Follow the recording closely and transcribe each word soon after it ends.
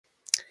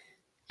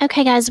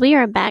Okay, guys, we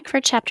are back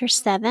for chapter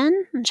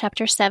 7, and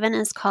chapter 7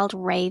 is called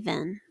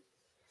Raven.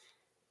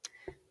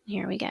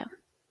 Here we go.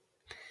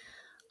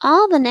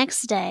 All the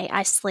next day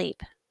I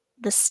sleep.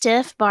 The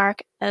stiff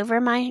bark over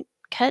my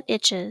cut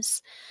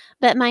itches,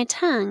 but my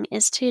tongue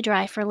is too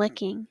dry for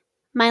licking.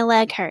 My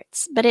leg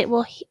hurts, but it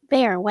will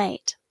bear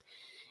weight.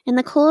 In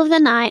the cool of the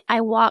night,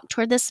 I walk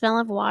toward the smell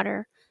of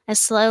water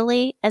as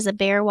slowly as a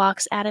bear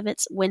walks out of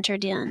its winter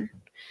den.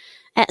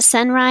 At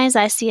sunrise,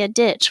 I see a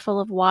ditch full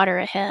of water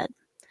ahead.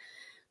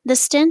 The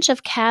stench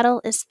of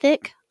cattle is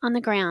thick on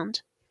the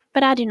ground,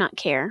 but I do not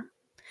care.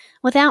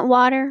 Without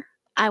water,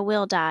 I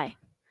will die.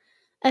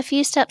 A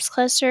few steps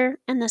closer,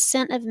 and the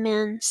scent of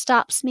men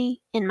stops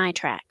me in my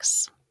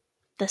tracks.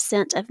 The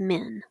scent of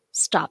men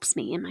stops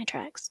me in my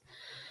tracks.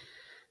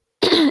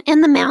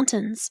 In the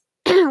mountains,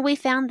 we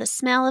found the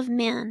smell of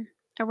men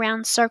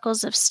around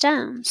circles of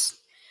stones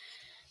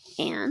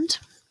and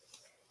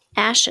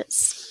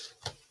ashes.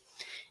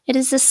 It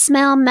is the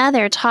smell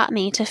Mother taught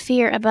me to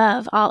fear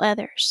above all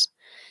others.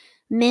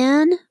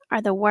 Men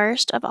are the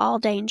worst of all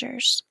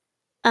dangers,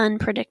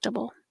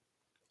 unpredictable.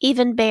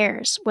 Even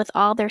bears, with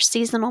all their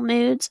seasonal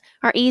moods,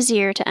 are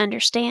easier to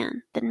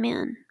understand than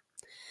men.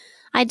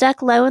 I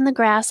duck low in the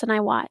grass and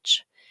I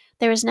watch.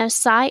 There is no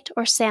sight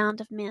or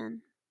sound of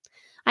men.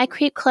 I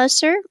creep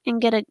closer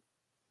and get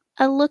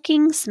a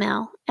looking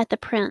smell at the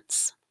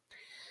prints.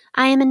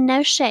 I am in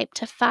no shape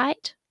to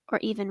fight or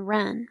even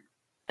run,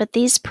 but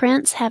these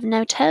prints have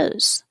no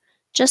toes,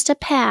 just a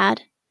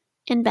pad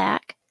in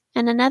back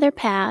and another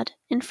pad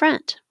in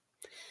front.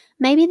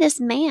 Maybe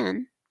this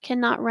man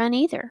cannot run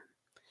either.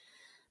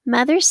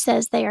 Mother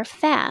says they are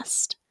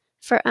fast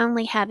for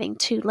only having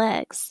 2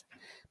 legs,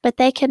 but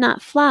they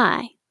cannot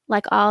fly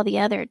like all the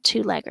other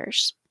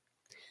 2-leggers.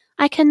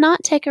 I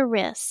cannot take a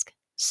risk,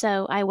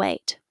 so I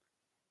wait.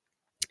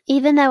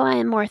 Even though I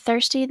am more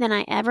thirsty than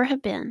I ever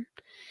have been,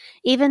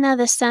 even though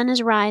the sun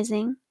is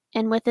rising,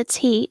 and with its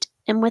heat,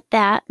 and with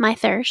that, my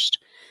thirst,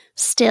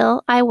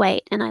 still I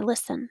wait and I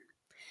listen.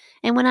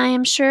 And when I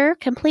am sure,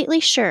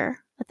 completely sure,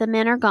 that the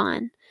men are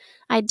gone,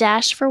 I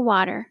dash for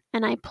water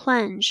and I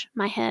plunge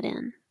my head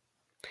in.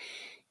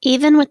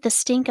 Even with the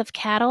stink of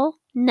cattle,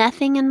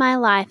 nothing in my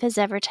life has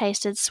ever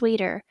tasted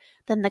sweeter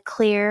than the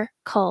clear,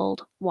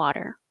 cold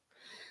water.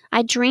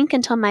 I drink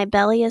until my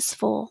belly is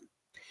full.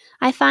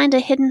 I find a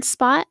hidden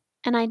spot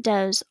and I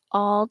doze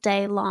all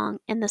day long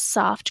in the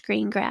soft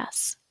green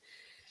grass.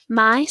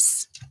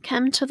 Mice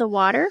come to the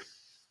water,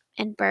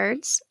 and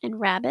birds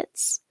and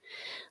rabbits.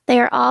 They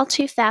are all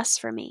too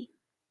fast for me.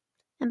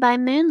 And by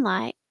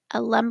moonlight,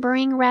 a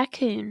lumbering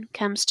raccoon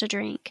comes to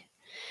drink.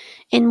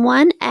 In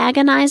one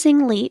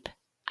agonizing leap,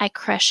 I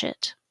crush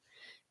it.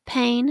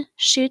 Pain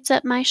shoots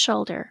up my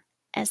shoulder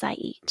as I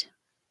eat.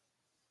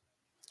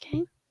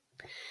 Okay.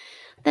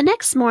 The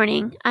next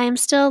morning, I am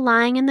still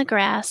lying in the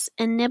grass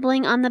and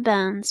nibbling on the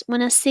bones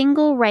when a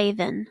single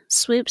raven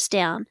swoops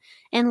down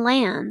and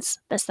lands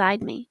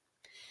beside me.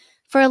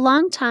 For a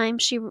long time,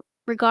 she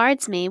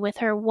regards me with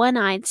her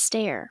one-eyed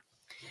stare.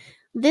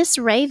 This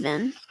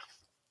raven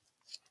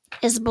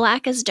is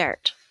black as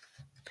dirt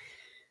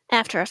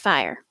after a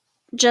fire,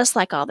 just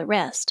like all the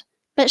rest,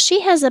 but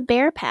she has a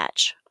bare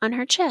patch on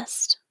her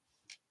chest,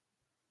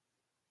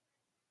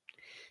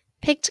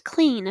 picked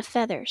clean of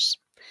feathers.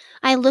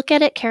 I look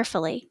at it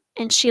carefully,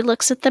 and she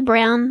looks at the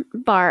brown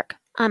bark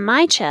on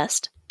my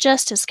chest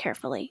just as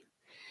carefully.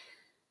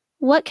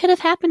 What could have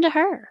happened to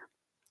her?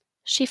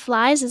 She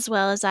flies as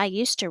well as I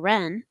used to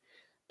run,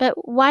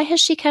 but why has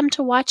she come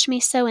to watch me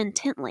so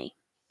intently?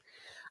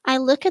 I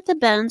look at the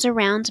bones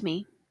around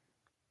me.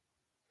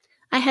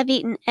 I have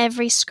eaten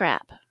every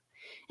scrap.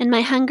 In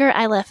my hunger,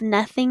 I left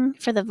nothing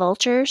for the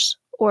vultures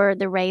or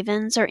the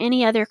ravens or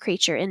any other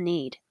creature in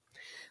need.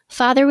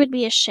 Father would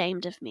be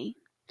ashamed of me.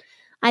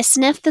 I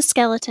sniff the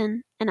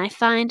skeleton, and I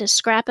find a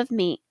scrap of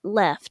meat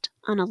left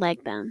on a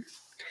leg bone.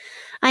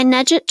 I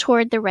nudge it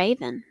toward the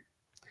raven.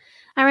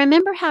 I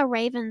remember how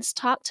ravens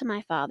talked to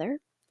my father,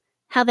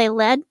 how they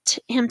led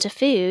him to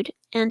food,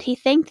 and he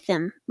thanked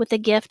them with a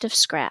gift of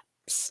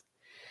scraps.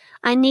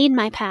 I need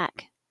my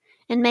pack,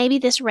 and maybe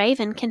this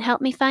raven can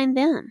help me find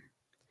them.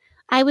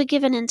 I would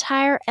give an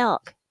entire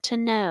elk to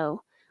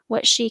know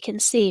what she can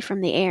see from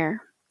the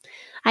air.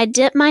 I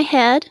dip my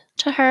head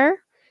to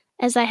her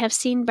as I have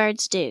seen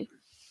birds do,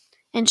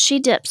 and she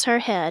dips her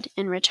head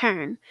in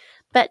return,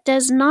 but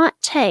does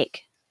not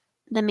take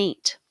the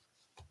meat.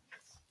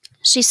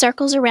 She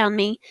circles around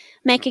me,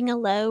 making a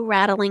low,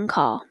 rattling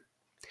call.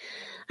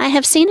 I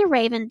have seen a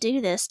raven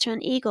do this to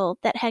an eagle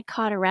that had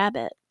caught a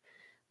rabbit.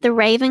 The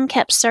raven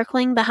kept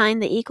circling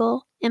behind the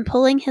eagle and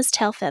pulling his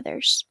tail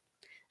feathers.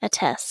 A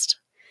test.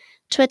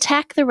 To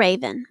attack the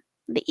raven,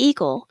 the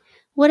eagle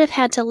would have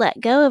had to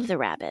let go of the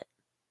rabbit.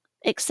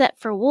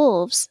 Except for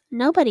wolves,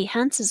 nobody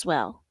hunts as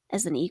well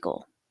as an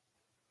eagle.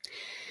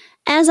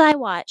 As I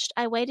watched,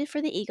 I waited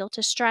for the eagle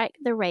to strike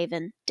the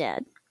raven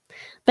dead.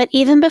 But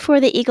even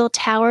before the eagle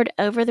towered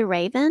over the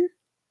raven,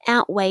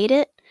 outweighed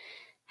it,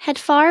 had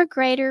far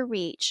greater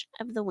reach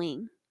of the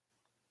wing.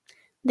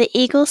 The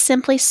eagle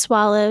simply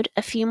swallowed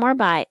a few more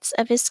bites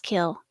of his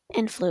kill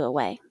and flew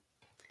away.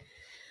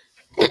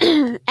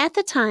 At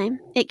the time,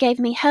 it gave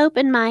me hope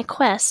in my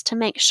quest to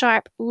make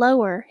Sharp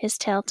lower his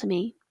tail to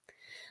me.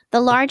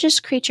 The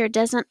largest creature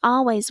doesn't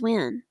always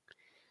win.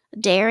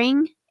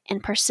 Daring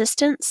and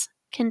persistence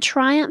can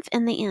triumph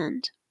in the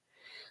end.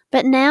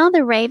 But now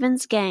the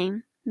raven's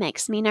game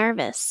makes me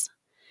nervous.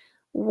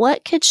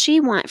 What could she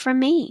want from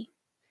me?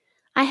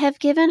 I have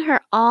given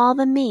her all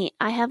the meat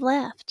I have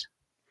left.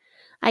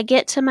 I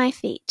get to my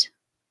feet.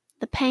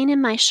 The pain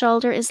in my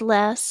shoulder is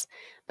less,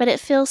 but it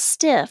feels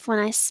stiff when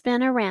I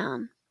spin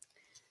around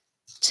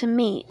to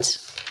meet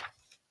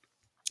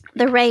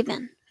the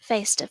raven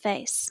face to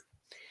face.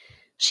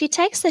 She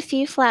takes a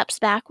few flaps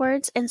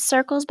backwards and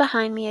circles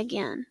behind me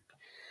again.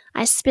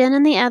 I spin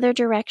in the other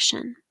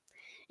direction.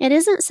 It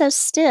isn't so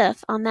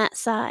stiff on that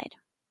side.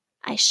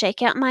 I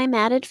shake out my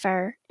matted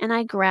fur and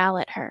I growl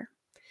at her.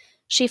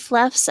 She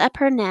fluffs up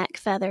her neck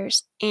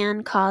feathers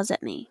and caws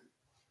at me.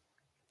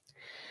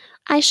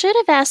 I should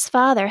have asked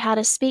Father how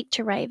to speak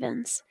to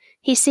ravens.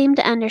 He seemed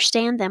to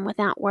understand them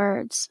without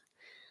words.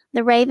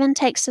 The raven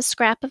takes a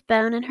scrap of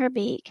bone in her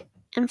beak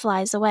and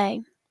flies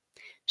away.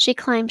 She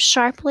climbs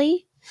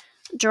sharply,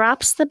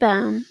 drops the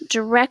bone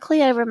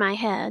directly over my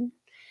head,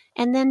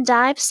 and then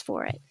dives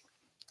for it.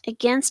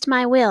 Against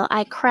my will,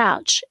 I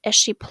crouch as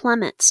she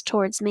plummets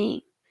towards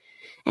me.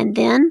 And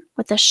then,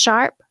 with a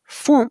sharp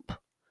thwomp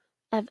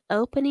of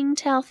opening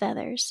tail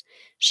feathers,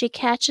 she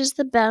catches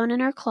the bone in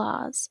her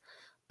claws,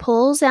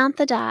 pulls out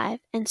the dive,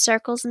 and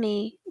circles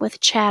me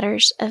with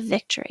chatters of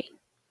victory.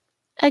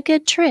 A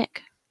good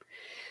trick.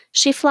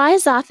 She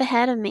flies off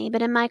ahead of me,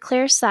 but in my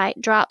clear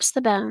sight drops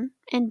the bone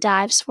and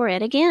dives for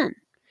it again.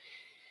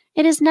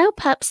 It is no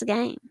pup's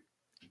game.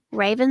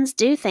 Ravens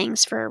do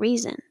things for a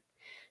reason.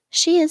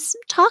 She is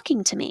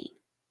talking to me.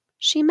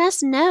 She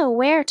must know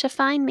where to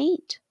find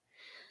meat.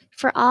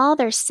 For all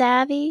their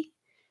savvy,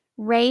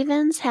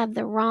 ravens have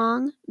the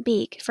wrong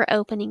beak for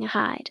opening a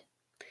hide.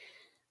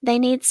 They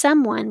need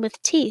someone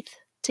with teeth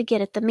to get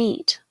at the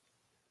meat.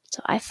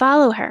 So I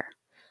follow her,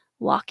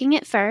 walking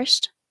at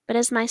first, but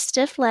as my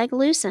stiff leg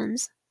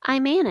loosens, I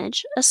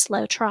manage a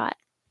slow trot.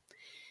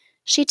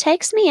 She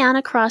takes me out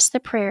across the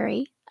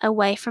prairie,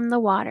 away from the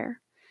water.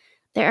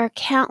 There are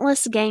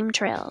countless game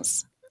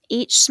trails,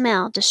 each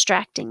smell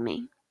distracting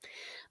me.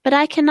 But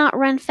I cannot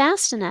run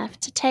fast enough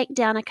to take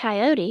down a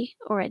coyote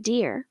or a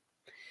deer.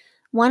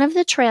 One of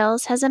the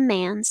trails has a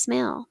man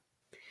smell.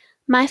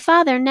 My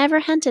father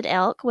never hunted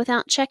elk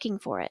without checking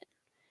for it.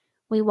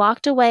 We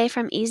walked away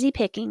from easy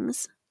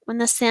pickings when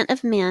the scent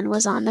of men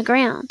was on the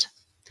ground.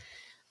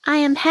 I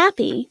am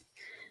happy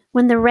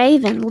when the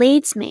raven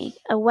leads me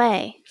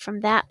away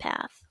from that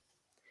path.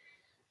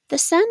 The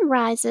sun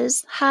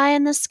rises high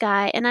in the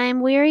sky, and I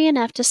am weary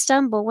enough to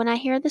stumble when I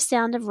hear the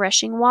sound of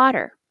rushing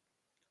water.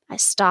 I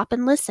stop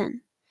and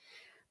listen.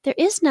 There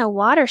is no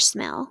water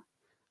smell.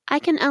 I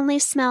can only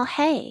smell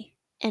hay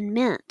and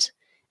mint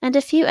and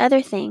a few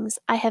other things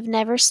I have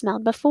never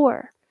smelled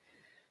before.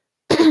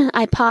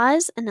 I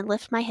pause and then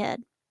lift my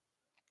head,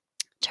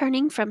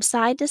 turning from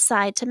side to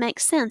side to make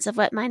sense of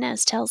what my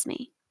nose tells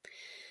me.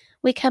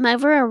 We come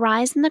over a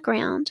rise in the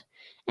ground,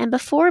 and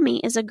before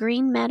me is a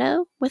green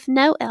meadow with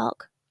no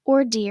elk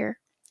or deer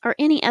or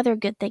any other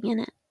good thing in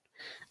it,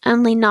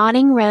 only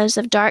nodding rows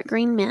of dark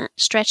green mint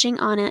stretching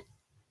on it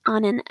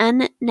on an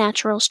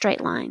unnatural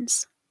straight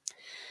lines.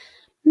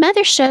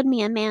 Mother showed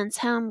me a man's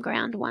home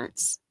ground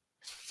once,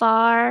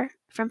 far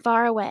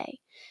away,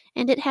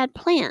 and it had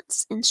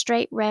plants in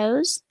straight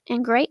rows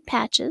and great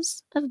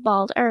patches of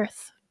bald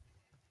earth.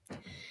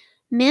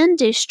 Men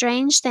do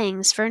strange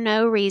things for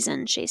no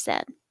reason, she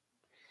said.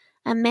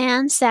 A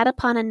man sat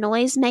upon a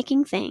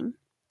noise-making thing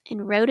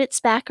and rode its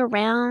back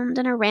around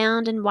and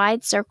around in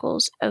wide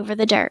circles over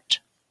the dirt,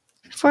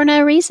 for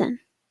no reason.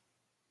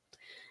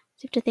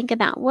 You have to think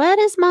about, what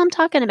is Mom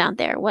talking about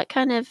there? What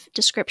kind of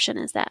description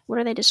is that? What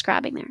are they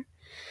describing there?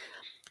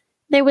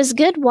 There was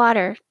good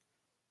water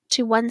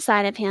to one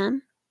side of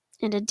him,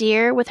 and a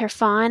deer with her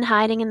fawn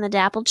hiding in the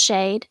dappled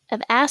shade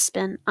of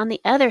aspen on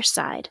the other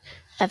side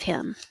of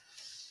him.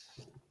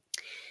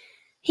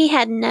 He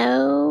had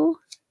no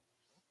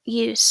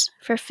use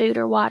for food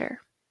or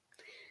water.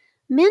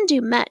 Men do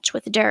much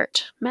with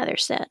dirt, Mother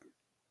said,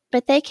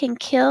 but they can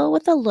kill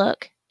with a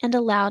look and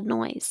a loud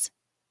noise.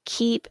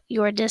 Keep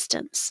your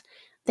distance.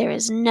 There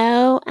is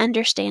no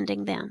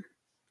understanding them.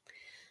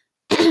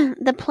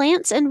 The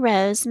plants in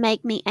rows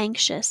make me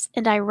anxious,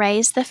 and I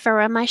raise the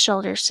fur on my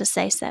shoulders to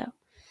say so.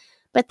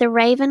 But the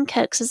raven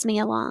coaxes me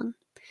along.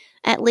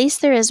 At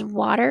least there is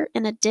water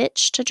in a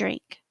ditch to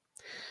drink.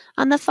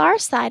 On the far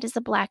side is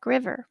a black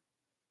river,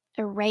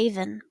 a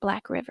raven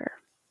black river,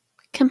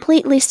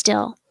 completely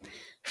still,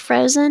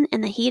 frozen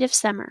in the heat of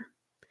summer.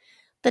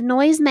 The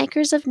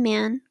noisemakers of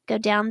men go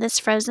down this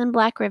frozen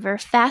black river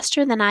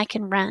faster than I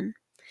can run.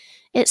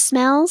 It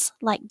smells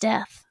like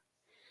death.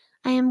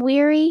 I am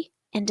weary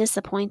and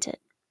disappointed.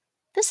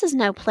 This is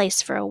no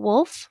place for a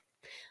wolf.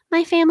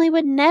 My family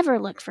would never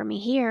look for me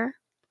here.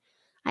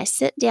 I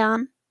sit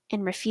down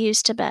and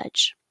refuse to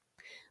budge.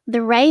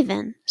 The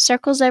raven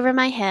circles over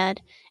my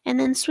head and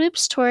then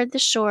swoops toward the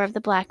shore of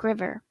the Black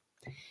River,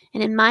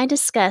 and in my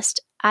disgust,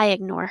 I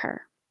ignore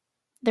her.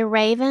 The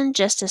raven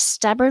just as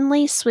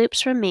stubbornly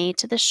swoops from me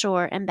to the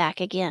shore and back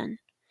again.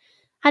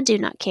 I do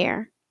not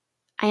care.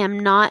 I am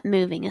not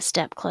moving a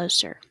step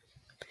closer.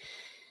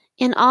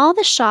 In all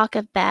the shock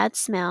of bad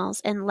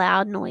smells and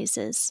loud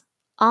noises,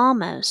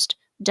 almost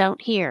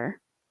don't hear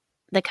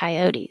the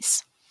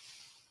coyotes.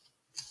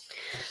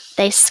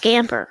 They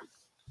scamper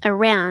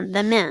around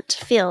the mint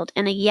field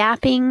in a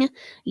yapping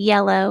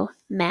yellow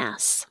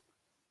mass.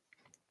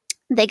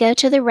 They go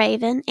to the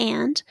raven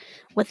and,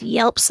 with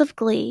yelps of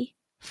glee,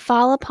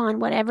 fall upon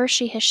whatever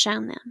she has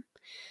shown them.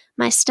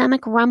 My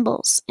stomach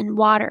rumbles and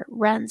water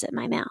runs at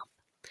my mouth.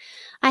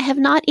 I have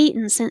not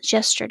eaten since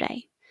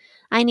yesterday.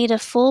 I need a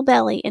full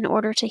belly in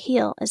order to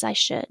heal as I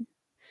should.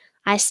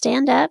 I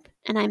stand up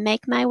and I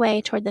make my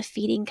way toward the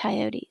feeding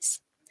coyotes.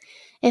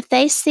 If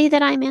they see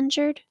that I'm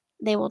injured,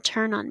 they will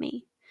turn on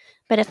me.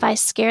 But if I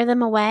scare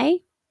them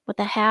away with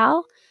a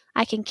howl,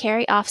 I can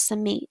carry off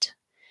some meat.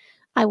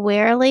 I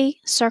warily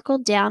circle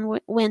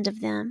downwind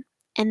of them,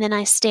 and then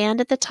I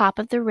stand at the top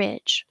of the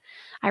ridge.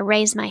 I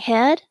raise my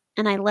head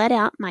and I let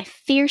out my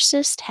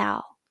fiercest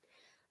howl.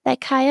 The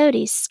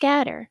coyotes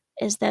scatter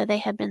as though they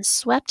had been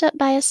swept up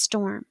by a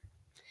storm.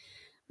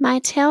 My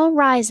tail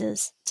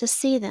rises to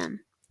see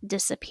them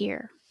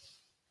disappear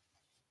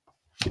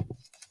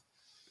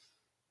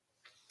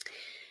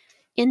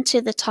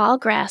into the tall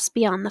grass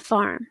beyond the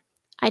farm.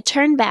 I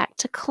turn back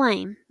to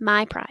claim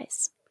my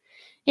prize.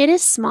 It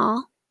is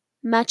small,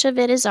 much of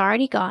it is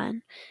already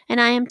gone,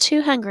 and I am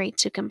too hungry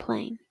to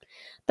complain.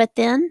 But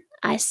then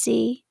I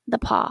see the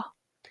paw,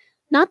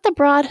 not the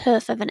broad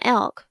hoof of an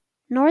elk,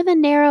 nor the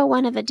narrow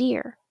one of a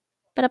deer,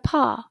 but a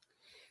paw,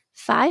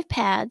 5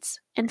 pads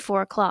and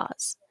 4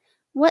 claws.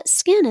 What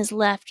skin is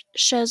left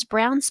shows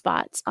brown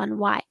spots on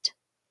white,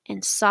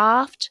 and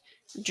soft,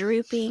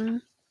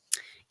 drooping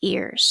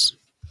ears.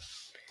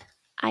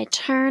 I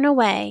turn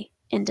away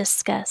in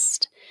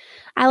disgust.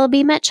 I will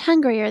be much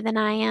hungrier than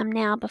I am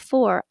now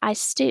before I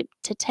stoop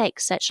to take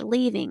such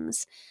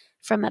leavings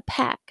from a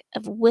pack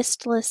of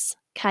witless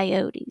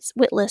coyotes.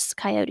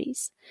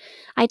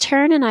 I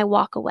turn and I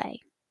walk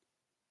away.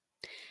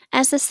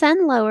 As the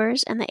sun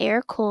lowers and the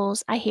air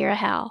cools, I hear a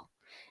howl,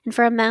 and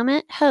for a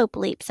moment hope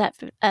leaps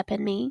up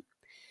in me.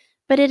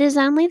 But it is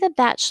only the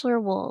bachelor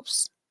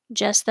wolves,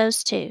 just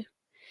those 2,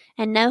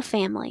 and no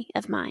family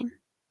of mine.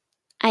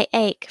 I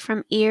ache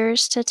from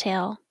ears to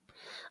tail.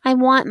 I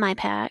want my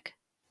pack.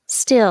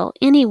 Still,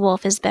 any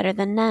wolf is better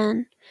than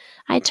none.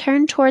 I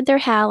turn toward their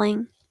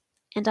howling,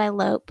 and I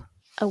lope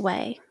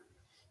away.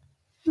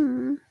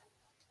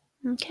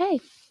 Okay.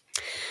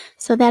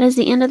 So that is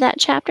the end of that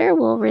chapter.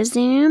 We'll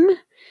resume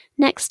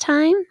next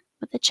time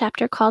with a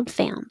chapter called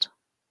Found.